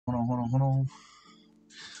Hold on.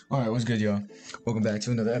 Alright, what's good, y'all? Welcome back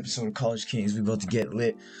to another episode of College Kings. We're about to get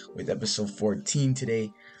lit with episode 14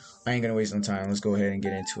 today. I ain't gonna waste no time. Let's go ahead and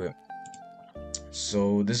get into it.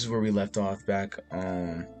 So, this is where we left off back,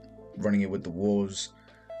 running it with the Wolves,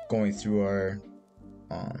 going through our,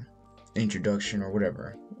 introduction or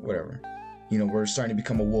whatever. You know, we're starting to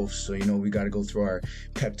become a wolf, so, you know, we gotta go through our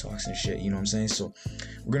pep talks and shit, you know what I'm saying? So,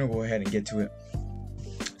 we're gonna go ahead and get to it.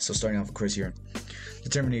 So, starting off with Chris here.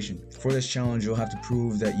 Determination. For this challenge, you'll have to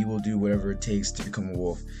prove that you will do whatever it takes to become a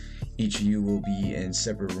wolf. Each of you will be in a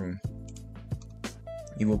separate room.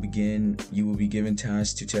 You will be given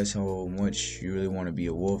tasks to test how much you really want to be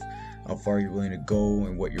a wolf, how far you're willing to go,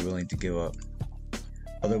 and what you're willing to give up.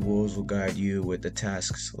 Other wolves will guide you with the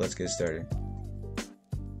tasks. Let's get started.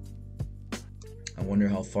 I wonder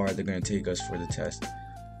how far they're going to take us for the test.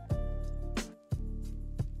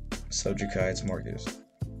 Subject guides Marcus.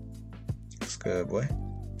 That's good, boy.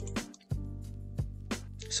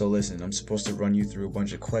 So listen, I'm supposed to run you through a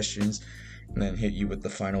bunch of questions and then hit you with the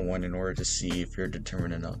final one in order to see if you're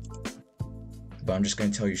determined enough. But I'm just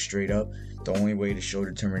going to tell you straight up, the only way to show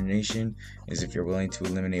determination is if you're willing to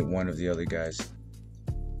eliminate one of the other guys.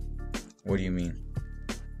 What do you mean?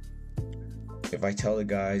 If I tell the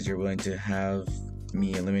guys you're willing to have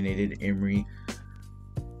me eliminated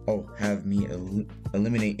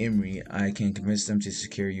eliminate Imri, I can convince them to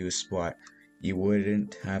secure you a spot. You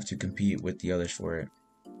wouldn't have to compete with the others for it.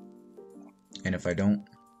 And if I don't,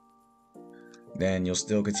 then you'll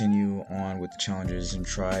still continue on with the challenges and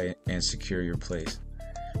try and secure your place.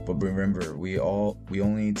 But remember, we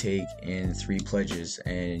only take in 3 pledges,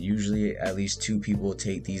 and usually at least 2 people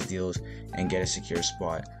take these deals and get a secure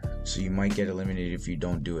spot. So you might get eliminated if you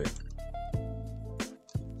don't do it.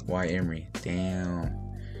 Why Imri? Damn.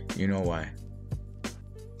 You know why.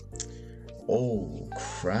 Oh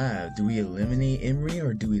crap. Do we eliminate Imri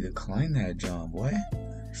or do we decline that job? What?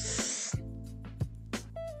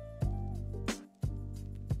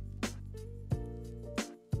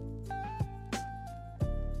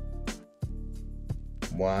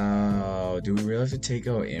 Wow, do we really have to take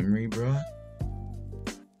out Imri, bro?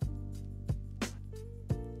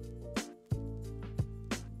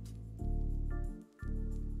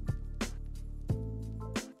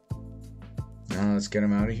 Now let's get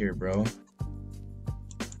him out of here, bro.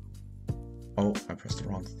 Oh, I pressed the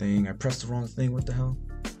wrong thing. What the hell?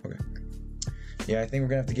 Okay. Yeah, I think we're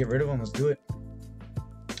gonna have to get rid of him. Let's do it.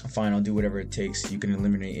 Fine, I'll do whatever it takes. You can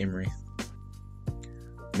eliminate Imri.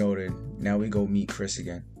 Noted. Now we go meet Chris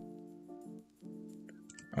again.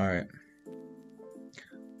 Alright.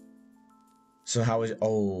 So how is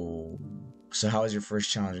your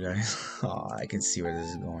first challenge, guys? Oh, I can see where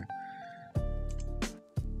this is going.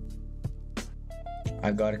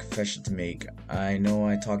 I've got a confession to make. I know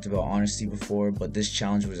I talked about honesty before, but this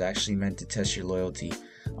challenge was actually meant to test your loyalty.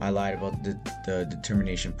 I lied about the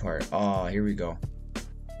determination part. Oh, here we go.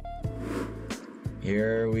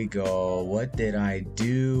 What did I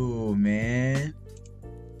do, man?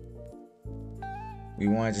 We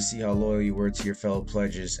wanted to see how loyal you were to your fellow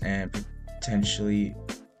pledges and potentially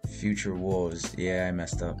future wolves. Yeah, I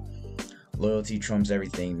messed up. Loyalty trumps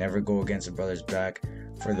everything. Never go against a brother's back.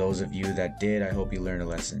 For those of you that did, I hope you learned a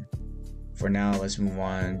lesson. For now, let's move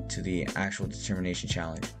on to the actual determination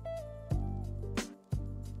challenge.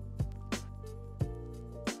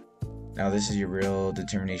 Now, this is your real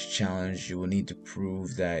determination challenge. You will need to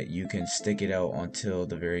prove that you can stick it out until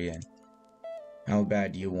the very end. How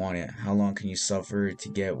bad do you want it? How long can you suffer to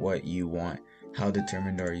get what you want? How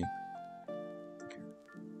determined are you?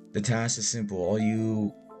 The task is simple.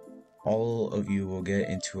 All of you will get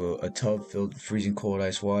into a tub filled with freezing cold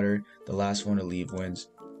ice water. The last one to leave wins.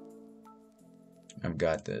 I've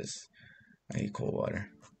got this. I hate cold water.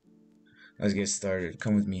 Let's get started.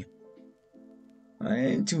 Come with me. I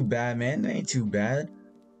ain't too bad, man. I ain't too bad.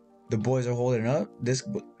 The boys are holding up.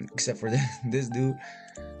 Except for this dude.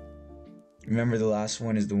 Remember, the last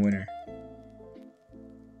one is the winner.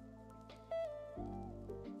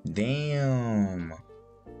 Damn.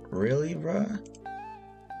 Really, bruh?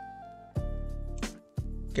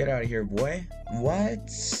 Get out of here, boy. What?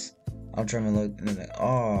 I'm trying to look.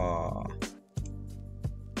 Oh.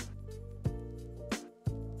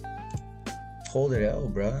 Hold it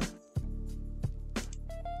out, bruh.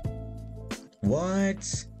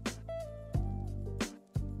 What?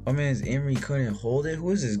 Oh man, Imri couldn't hold it?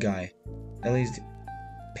 Who is this guy? At least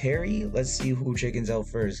Perry? Let's see who chickens out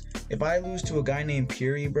first. If I lose to a guy named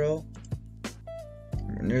Perry, bro,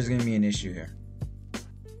 there's gonna be an issue here.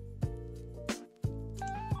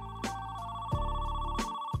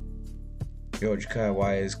 Yo, Jakai,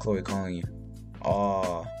 why is Chloe calling you?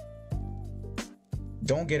 Aw.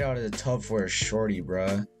 Don't get out of the tub for a shorty,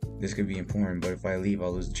 bruh. This could be important, but if I leave,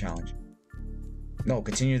 I'll lose the challenge. No,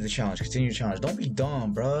 continue the challenge. Continue the challenge. Don't be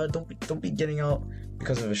dumb, bruh. Don't be getting out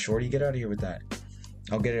because of a shorty. Get out of here with that.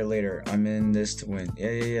 I'll get it later. I'm in this to win.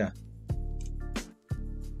 Yeah.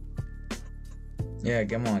 Yeah,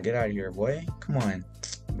 come on. Get out of here, boy. Come on.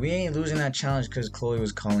 We ain't losing that challenge because Chloe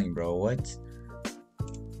was calling, bro. What?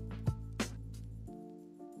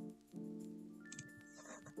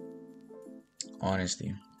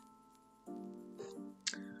 Honesty.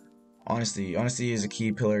 Honesty is a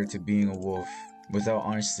key pillar to being a wolf. Without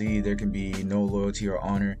honesty, there can be no loyalty or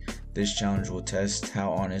honor. This challenge will test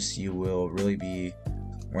how honest you will really be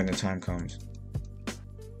when the time comes.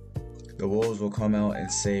 The wolves will come out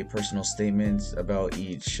and say personal statements about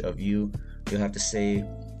each of you. You'll have to say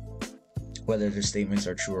whether the statements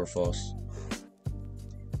are true or false.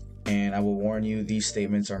 And I will warn you, these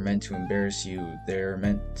statements are meant to embarrass you. They're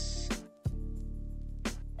meant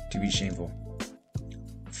to be shameful.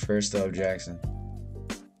 First up, Jackson.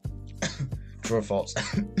 True or false?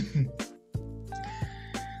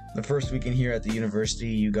 The first weekend here at the university,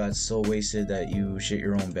 you got so wasted that you shit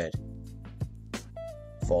your own bed.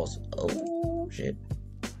 False. Oh, shit.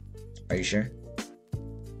 Are you sure?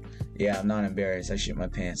 Yeah, I'm not embarrassed. I shit my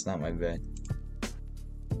pants, not my bed.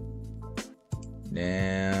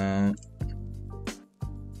 Damn.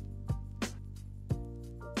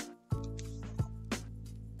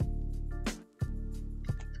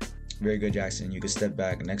 Very good, Jackson. You can step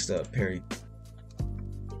back. Next up, Perry.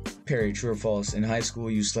 Perry, true or false? In high school,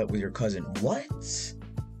 you slept with your cousin. What?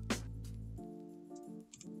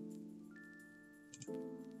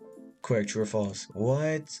 Quick, true or false?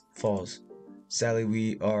 What? False. Sadly,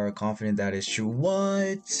 we are confident that is true.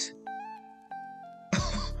 What?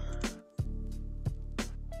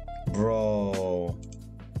 Bro.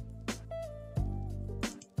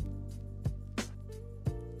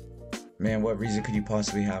 Man, what reason could you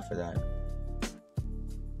possibly have for that?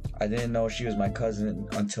 I didn't know she was my cousin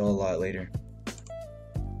until a lot later.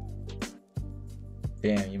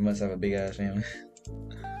 Damn, you must have a big ass family.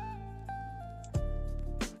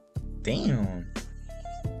 Damn.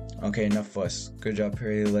 Okay, enough fuss. Good job,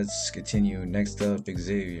 Perry. Let's continue. Next up,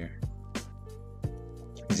 Xavier.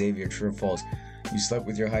 Xavier, true or false? You slept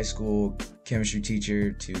with your high school chemistry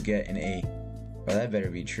teacher to get an A. Well, that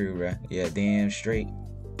better be true, bruh. Yeah, damn straight.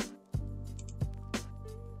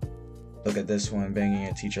 Look at this one, banging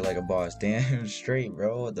a teacher like a boss. Damn straight,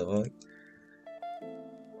 bro. What the fuck?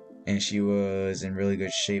 And she was in really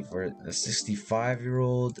good shape for a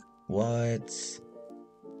 65-year-old. What?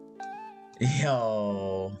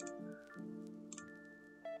 Yo.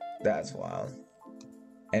 That's wild.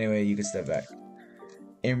 Anyway, you can step back.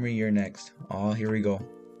 Emery, you're next. Oh, here we go.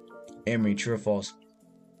 Emery, true or false?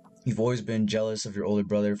 You've always been jealous of your older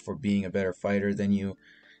brother for being a better fighter than you,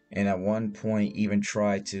 and at one point even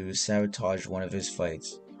tried to sabotage one of his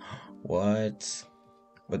fights. What?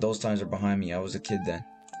 But those times are behind me. I was a kid then.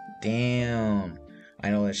 Damn.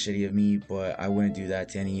 I know that's shitty of me, but I wouldn't do that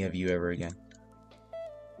to any of you ever again.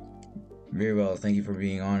 Very well. Thank you for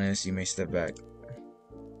being honest. You may step back.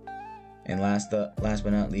 And last but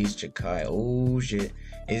not least, Jakai. Oh shit.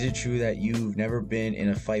 Is it true that you've never been in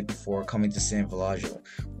a fight before coming to San Pelagio?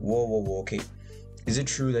 Whoa. Okay. Is it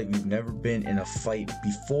true that you've never been in a fight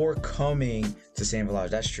before coming to San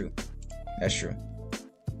Pelagio? That's true. That's true.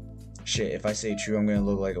 Shit, if I say true, I'm gonna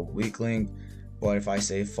look like a weakling. But if I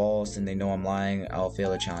say false and they know I'm lying, I'll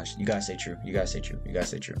fail the challenge. You gotta say true. You gotta say true. You gotta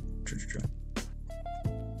say true. True.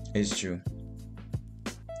 It's true.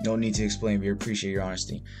 No need to explain. We appreciate your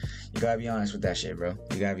honesty. You gotta be honest with that shit, bro.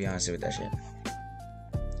 You gotta be honest with that shit.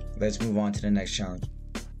 Let's move on to the next challenge.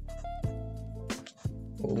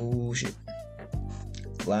 Oh shit.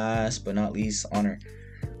 Last but not least, honor.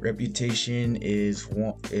 Reputation is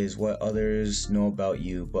what others know about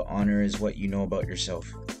you, but honor is what you know about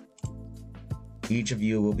yourself. Each of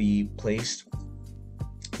you will be placed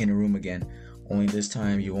in a room again, only this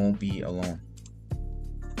time you won't be alone.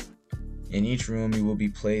 In each room, you will be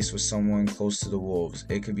placed with someone close to the wolves.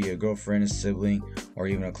 It could be a girlfriend, a sibling, or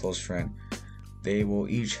even a close friend. They will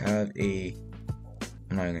each have I'm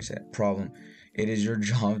not even gonna say that, problem. It is your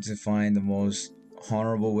job to find the most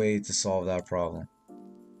honorable way to solve that problem.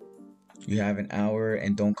 You have an hour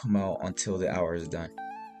and don't come out until the hour is done.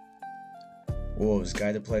 Wolves,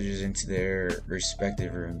 guide the pledges into their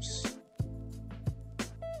respective rooms.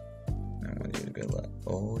 I want you to good luck.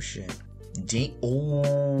 Oh shit.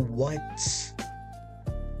 Oh, what?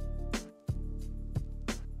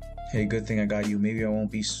 Hey, good thing I got you. Maybe I won't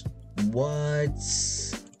be. What?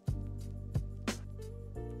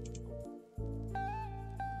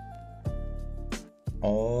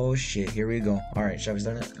 Oh shit, here we go. Alright, shall we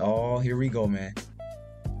start it? Oh, here we go, man.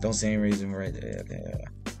 Don't say any reason right there. Okay.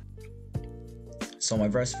 So my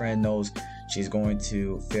best friend knows she's going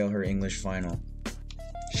to fail her English final.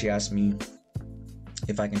 She asked me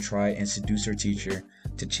if I can try and seduce her teacher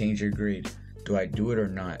to change her grade. Do I do it or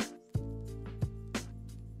not?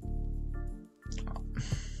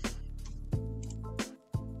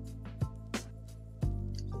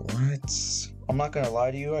 What? I'm not gonna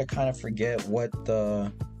lie to you, I kind of forget what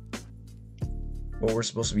we're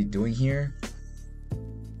supposed to be doing here.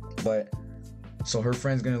 But so her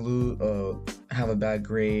friend's gonna have a bad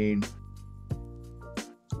grade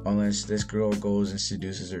unless this girl goes and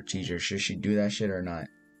seduces her teacher. Should she do that shit or not?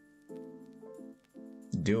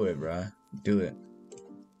 Do it, bruh. Do it.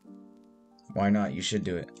 Why not? You should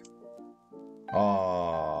do it.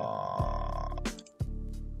 Aww.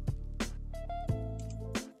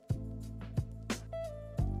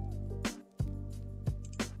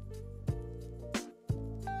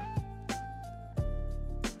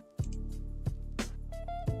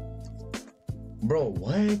 Bro,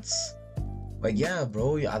 what? Like, yeah,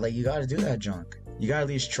 bro. Like, you gotta do that junk. You gotta at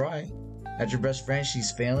least try. That's your best friend.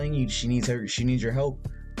 She's failing. She needs your help.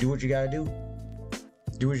 Do what you gotta do.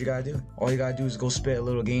 Do what you gotta do. All you gotta do is go spit a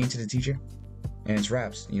little game to the teacher, and it's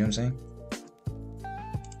raps. You know what I'm saying?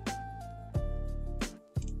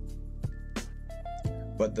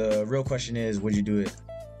 But the real question is, would you do it?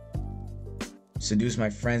 Seduce my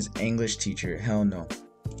friend's English teacher? Hell no.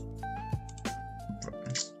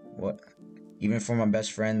 What? Even for my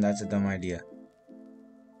best friend, that's a dumb idea.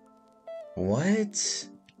 What?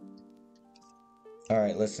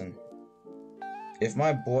 Alright, listen. If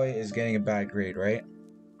my boy is getting a bad grade, right?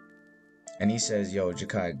 And he says, yo,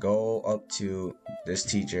 Jakai, go up to this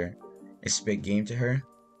teacher and spit game to her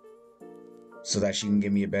so that she can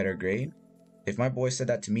give me a better grade. If my boy said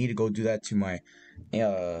that to me to go do that to my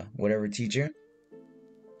whatever teacher,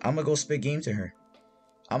 I'm gonna go spit game to her.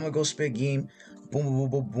 I'm gonna go spit game, boom, boom, boom,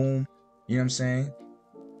 boom, boom. You know what I'm saying?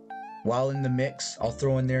 While in the mix, I'll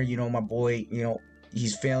throw in there, you know, my boy, you know,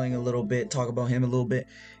 he's failing a little bit, talk about him a little bit,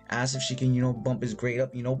 ask if she can, you know, bump his grade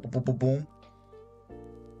up, you know, boom, boom, boom, boom.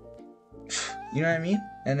 You know what I mean?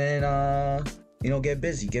 And then, you know, get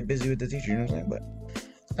busy with the teacher, you know what I'm saying? But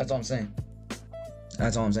that's all I'm saying.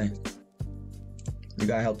 That's all I'm saying. You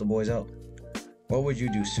gotta help the boys out. What would you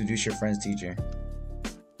do? Seduce your friend's teacher?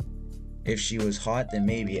 If she was hot, then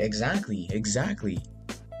maybe. Exactly.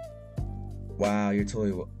 Wow, you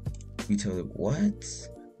totally what?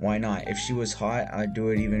 Why not? If she was hot, I'd do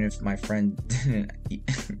it even if my friend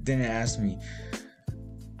didn't ask me.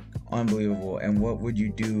 Unbelievable. And what would you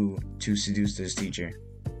do to seduce this teacher?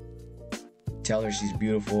 Tell her she's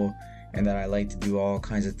beautiful and that I like to do all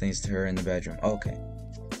kinds of things to her in the bedroom. Okay.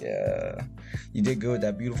 Yeah. You did good with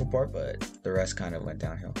that beautiful part, but the rest kind of went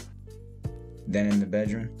downhill. Then in the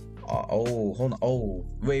bedroom. Oh, hold on. Oh,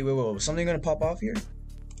 wait. Something gonna pop off here?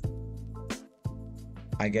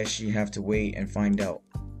 I guess you have to wait and find out.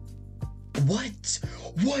 What?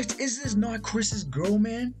 Is this not Chris's girl,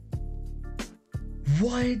 man?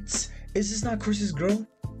 What? Is this not Chris's girl?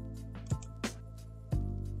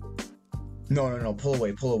 No. Pull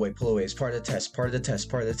away. It's part of the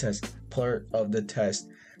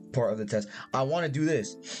test. I want to do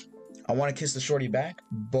this. I want to kiss the shorty back,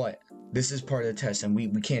 but this is part of the test, and we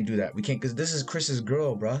can't do that. We can't, because this is Chris's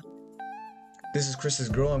girl, bruh. This is Chris's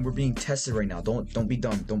girl, and we're being tested right now. Don't be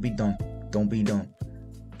dumb. Don't be dumb.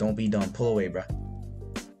 Pull away, bruh.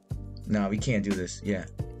 Nah, we can't do this. Yeah.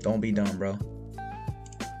 Don't be dumb, bro.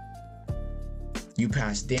 You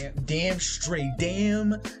passed. Damn straight.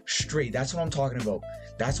 That's what I'm talking about.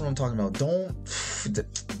 Don't.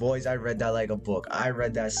 Boys, I read that like a book. I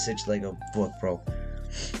read that sitch like a book, bro.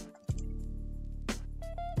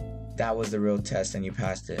 That was the real test, and you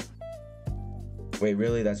passed it. Wait,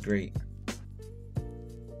 really? That's great.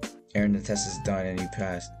 Aaron, the test is done, and you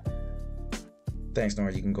passed. Thanks,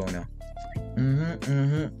 Nora. You can go now.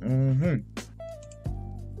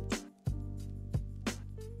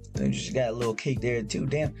 Then you just got a little cake there too.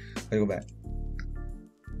 Damn. Let's go back.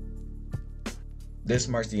 This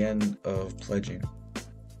marks the end of pledging.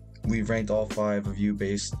 We've ranked all 5 of you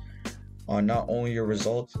based on not only your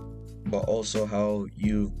results, but also how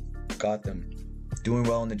you got them. Doing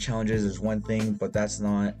well in the challenges is one thing, but that's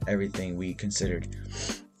not everything we considered.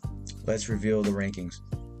 Let's reveal the rankings.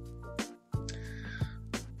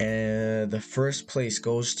 And the first place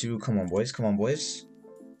goes to, come on boys.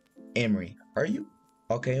 Emery. Are you?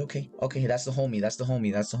 Okay. That's the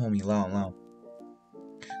homie. Allow.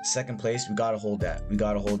 Second place, we gotta hold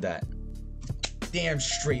that. Damn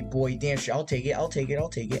straight, boy. Damn straight. I'll take it.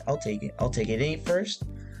 It ain't first,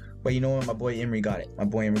 But you know what? My boy Emery got it. My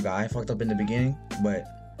boy Emery got it. I fucked up in the beginning, but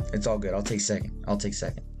it's all good. I'll take second. I'll take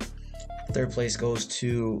second. Third place goes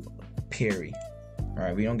to Perry.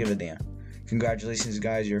 Alright, we don't give a damn. Congratulations,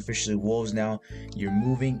 guys. You're officially Wolves now. You're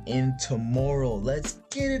moving in tomorrow. Let's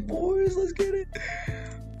get it, boys. Let's get it.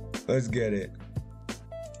 Let's get it.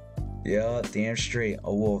 Yeah, damn straight.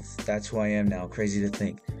 A Wolf. That's who I am now. Crazy to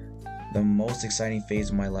think. The most exciting phase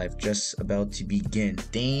of my life just about to begin.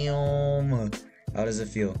 Damn. How does it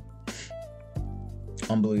feel?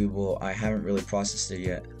 Unbelievable. I haven't really processed it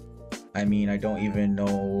yet. I mean, I don't even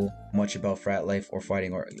know much about frat life or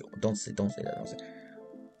fighting or don't say that.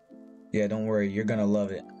 Yeah, don't worry, you're gonna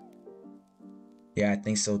love it. Yeah, I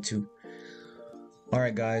think so too.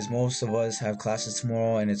 Alright guys, most of us have classes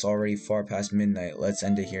tomorrow and it's already far past midnight. Let's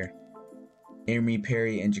end it here. Emery,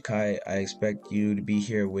 Perry, and Jakai, I expect you to be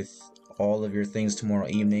here with all of your things tomorrow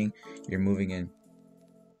evening. You're moving in.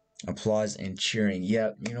 Applause and cheering.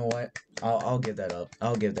 Yep, you know what? I'll give that up.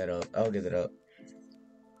 I'll give that up.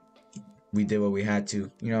 We did what we had to.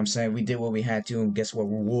 You know what I'm saying? We did what we had to, and guess what?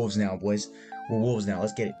 We're Wolves now, boys. We're Wolves now.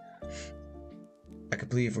 Let's get it. I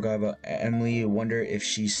completely forgot about Emily. Wonder if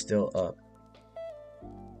she's still up.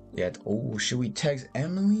 Yeah. Oh, should we text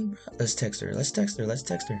Emily? Let's text her. Let's text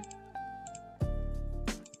her.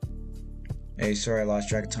 Hey, sorry I lost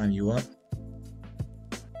track of time. You up?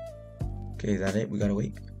 Okay, is that it? We gotta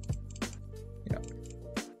wait. Yeah.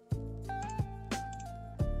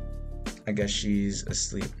 I guess she's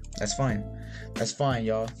asleep. That's fine. That's fine,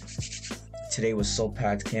 y'all. Today was so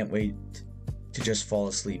packed. Can't wait to just fall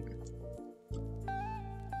asleep.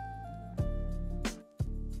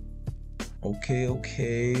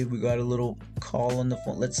 Okay. We got a little call on the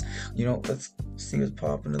phone. Let's see what's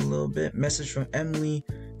popping a little bit. Message from Emily.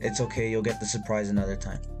 It's okay. You'll get the surprise another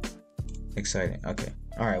time. Exciting. Okay.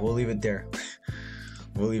 All right. We'll leave it there.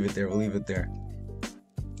 We'll leave it there.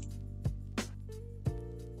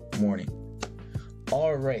 Morning.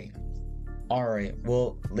 All right.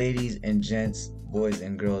 Well, ladies and gents, boys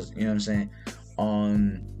and girls, you know what I'm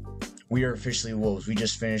saying? We are officially Wolves. We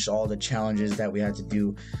just finished all the challenges that we had to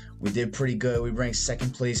do. We did pretty good. We ranked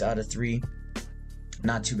second place out of 3.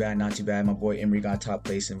 Not too bad. My boy Emery got top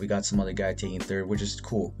place, and we got some other guy taking third, which is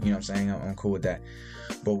cool. You know what I'm saying? I'm cool with that.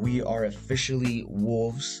 But we are officially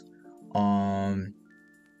Wolves. And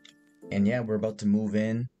yeah, we're about to move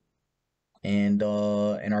in. And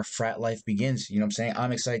our frat life begins. You know what I'm saying?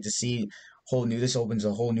 I'm excited to see this opens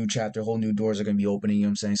a whole new chapter, whole new doors are gonna be opening, you know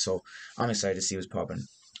what I'm saying? So I'm excited to see what's popping.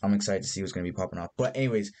 I'm excited to see what's gonna be popping off. But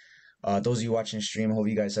anyways, those of you watching the stream, I hope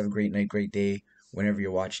you guys have a great night, great day, whenever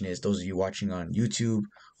you're watching this. Those of you watching on YouTube,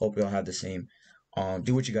 hope you all have the same.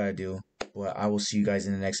 Do what you gotta do. But I will see you guys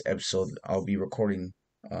in the next episode. I'll be recording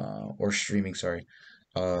or streaming, sorry.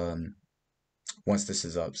 Once this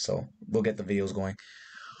is up. So we'll get the videos going.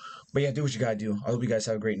 But yeah, do what you gotta do. I hope you guys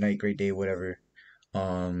have a great night, great day, whatever.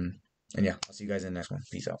 And yeah, I'll see you guys in the next one.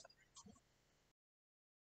 Peace out.